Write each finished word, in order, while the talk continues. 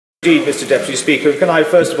Indeed, Mr Deputy Speaker, can I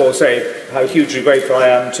first of all say how hugely grateful I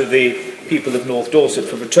am to the people of North Dorset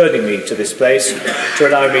for returning me to this place to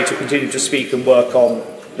allow me to continue to speak and work on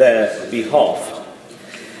their behalf.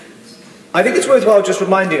 I think it's worthwhile just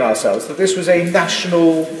reminding ourselves that this was a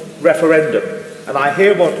national referendum, and I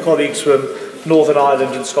hear what colleagues from Northern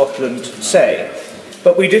Ireland and Scotland say,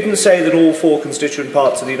 but we didn't say that all four constituent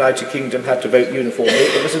parts of the United Kingdom had to vote uniformly.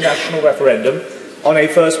 It was a national referendum on a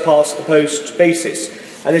first-past-the-post basis.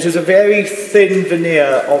 And it is a very thin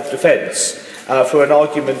veneer of defence for an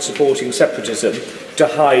argument supporting separatism to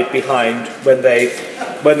hide behind when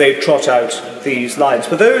they trot out these lines.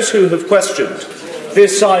 For those who have questioned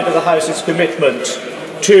this side of the House's commitment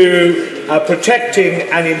to protecting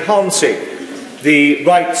and enhancing the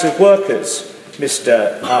rights of workers,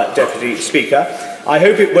 Mr Deputy Speaker, I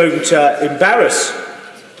hope it won't embarrass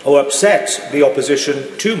or upset the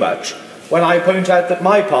opposition too much when I point out that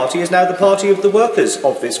my party is now the party of the workers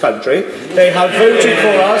of this country. They have voted for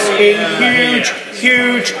us in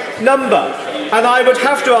huge number. And I would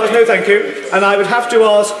have to ask, no thank you, and I would have to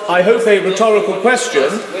ask, I hope a rhetorical question,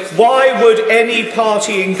 why would any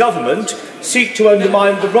party in government seek to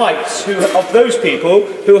undermine the rights of those people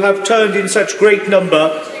who have turned in such great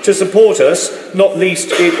number to support us, not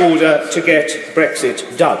least in order to get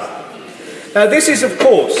Brexit done? Now this is, of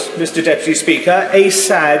course, Mr Deputy Speaker, a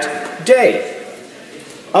sad day.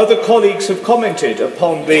 Other colleagues have commented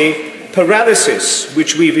upon the paralysis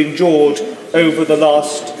which we've endured over the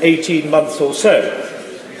last 18 months or so.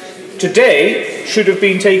 Today should have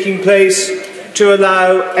been taking place to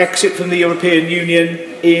allow exit from the European Union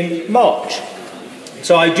in March.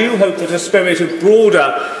 So I do hope that a spirit of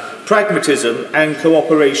broader pragmatism and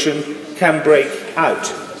cooperation can break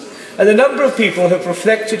out. And a number of people have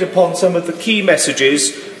reflected upon some of the key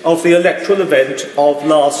messages of the electoral event of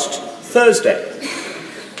last Thursday.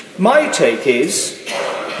 My take is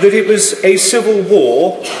that it was a civil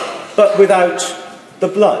war, but without the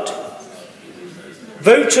blood.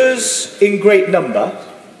 Voters in great number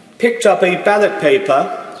picked up a ballot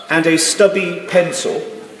paper and a stubby pencil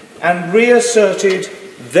and reasserted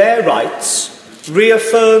their rights,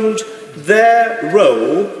 reaffirmed their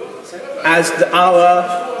role as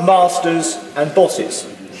our masters and bosses.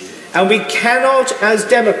 And we cannot, as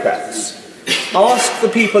Democrats, ask the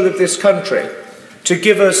people of this country to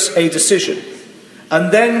give us a decision,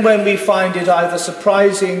 and then when we find it either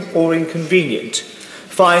surprising or inconvenient,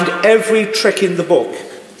 find every trick in the book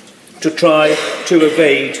to try to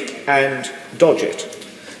evade and dodge it.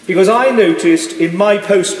 Because I noticed in my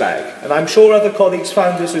postbag, and I'm sure other colleagues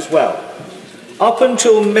found this as well, up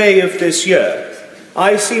until May of this year,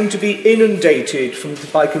 I seemed to be inundated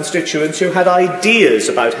by constituents who had ideas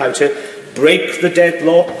about how to break the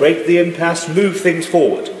deadlock, break the impasse, move things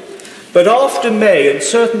forward. But after May, and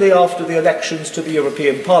certainly after the elections to the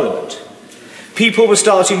European Parliament, people were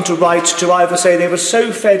starting to write to either say they were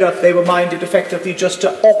so fed up they were minded effectively just to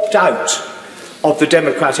opt out of the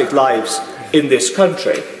democratic lives in this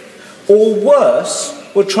country, or worse,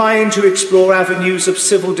 were trying to explore avenues of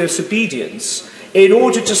civil disobedience in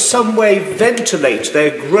order to some way ventilate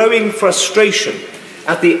their growing frustration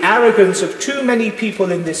at the arrogance of too many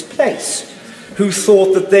people in this place who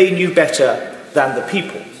thought that they knew better than the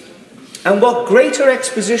people. And what greater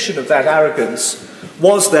exposition of that arrogance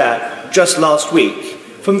was there just last week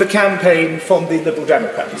from the campaign from the Liberal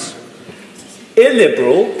Democrats?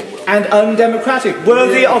 Illiberal and undemocratic,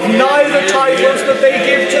 worthy of neither titles that they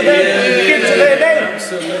give to their names.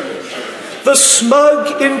 The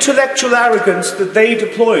smug intellectual arrogance that they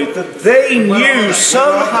deployed, that they knew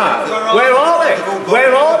somehow. Where are they?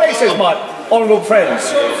 Where are they, says my honourable friends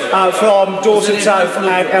from Dorset South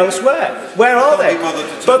and elsewhere. Where are they?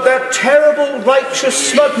 But that terrible righteous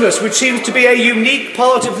smugness, which seems to be a unique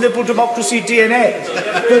part of liberal democracy DNA,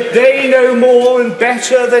 that they know more and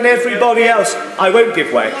better than everybody else. I won't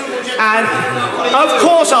give way. And of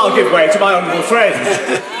course I'll give way to my honourable friend.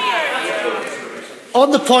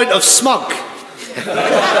 On the point of smug, can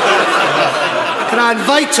I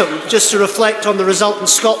invite him just to reflect on the result in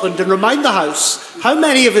Scotland and remind the House how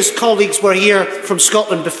many of his colleagues were here from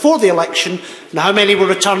Scotland before the election and how many were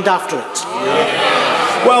returned after it?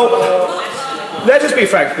 Well, let us be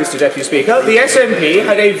frank, Mr Deputy Speaker. The SNP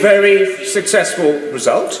had a very successful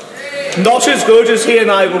result, not as good as he and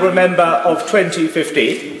I will remember of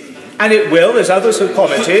 2015, and it will, as others have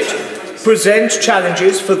commented, present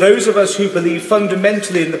challenges for those of us who believe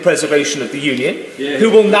fundamentally in the preservation of the Union,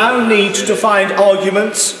 who will now need to find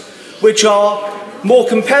arguments which are more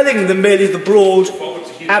compelling than merely the broad,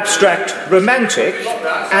 abstract, romantic,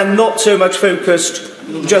 and not so much focused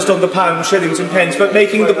just on the pounds, shillings and pence, but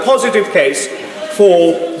making the positive case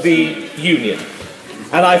for the Union.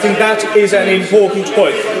 And I think that is an important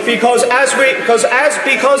point, because as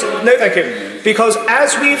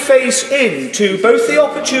we face into both the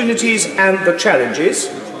opportunities and the challenges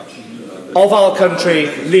of our country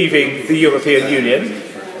leaving the European Union,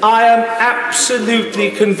 I am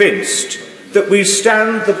absolutely convinced that we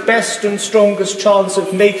stand the best and strongest chance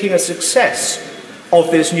of making a success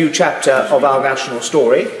of this new chapter of our national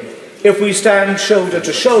story if we stand shoulder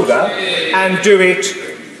to shoulder and do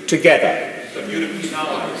it together.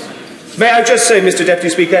 May I just say, Mr. Deputy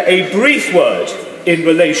Speaker, a brief word in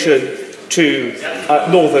relation to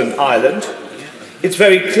Northern Ireland. It's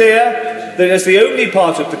very clear that as the only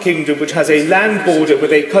part of the kingdom which has a land border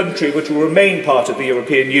with a country which will remain part of the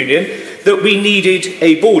European Union, that we needed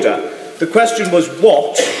a border. The question was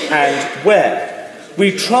what and where.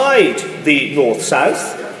 We tried the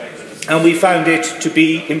north-south, and we found it to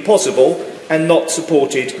be impossible and not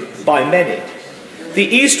supported by many. The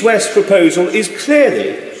east-west proposal is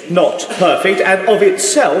clearly not perfect and of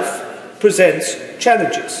itself presents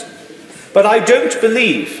challenges. But I don't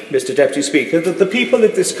believe, Mr. Deputy Speaker, that the people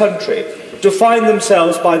of this country define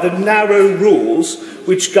themselves by the narrow rules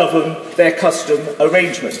which govern their custom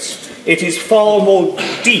arrangements. It is far more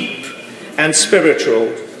deep and spiritual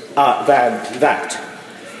than that.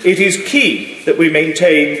 It is key that we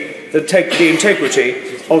maintain the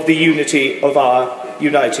integrity of the unity of our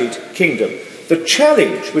United Kingdom. The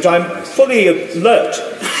challenge, which I'm fully alert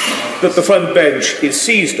that the front bench is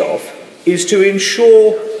seized of, is to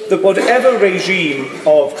ensure that whatever regime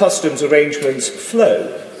of customs arrangements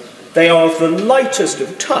flow, they are of the lightest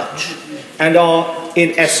of touch and are,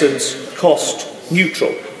 in essence, cost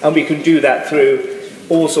neutral. And we can do that through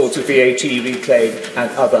all sorts of VAT reclaim and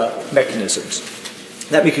other mechanisms.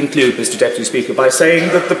 Let me conclude, Mr. Deputy Speaker, by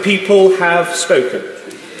saying that the people have spoken.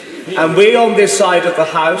 And we on this side of the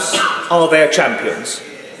House are their champions.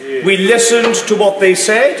 We listened to what they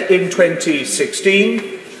said in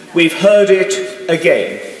 2016. We've heard it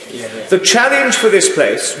again. The challenge for this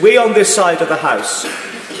place, we on this side of the House,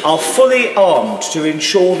 are fully armed to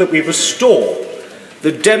ensure that we restore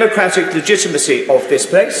the democratic legitimacy of this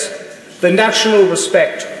place, the national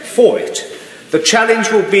respect for it. The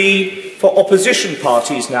challenge will be for opposition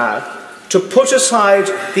parties now to put aside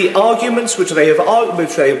the arguments which they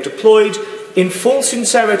have deployed in full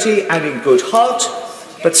sincerity and in good heart,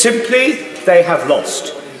 but simply they have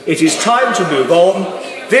lost. It is time to move on.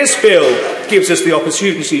 This bill gives us the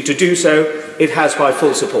opportunity to do so. It has my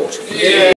full support.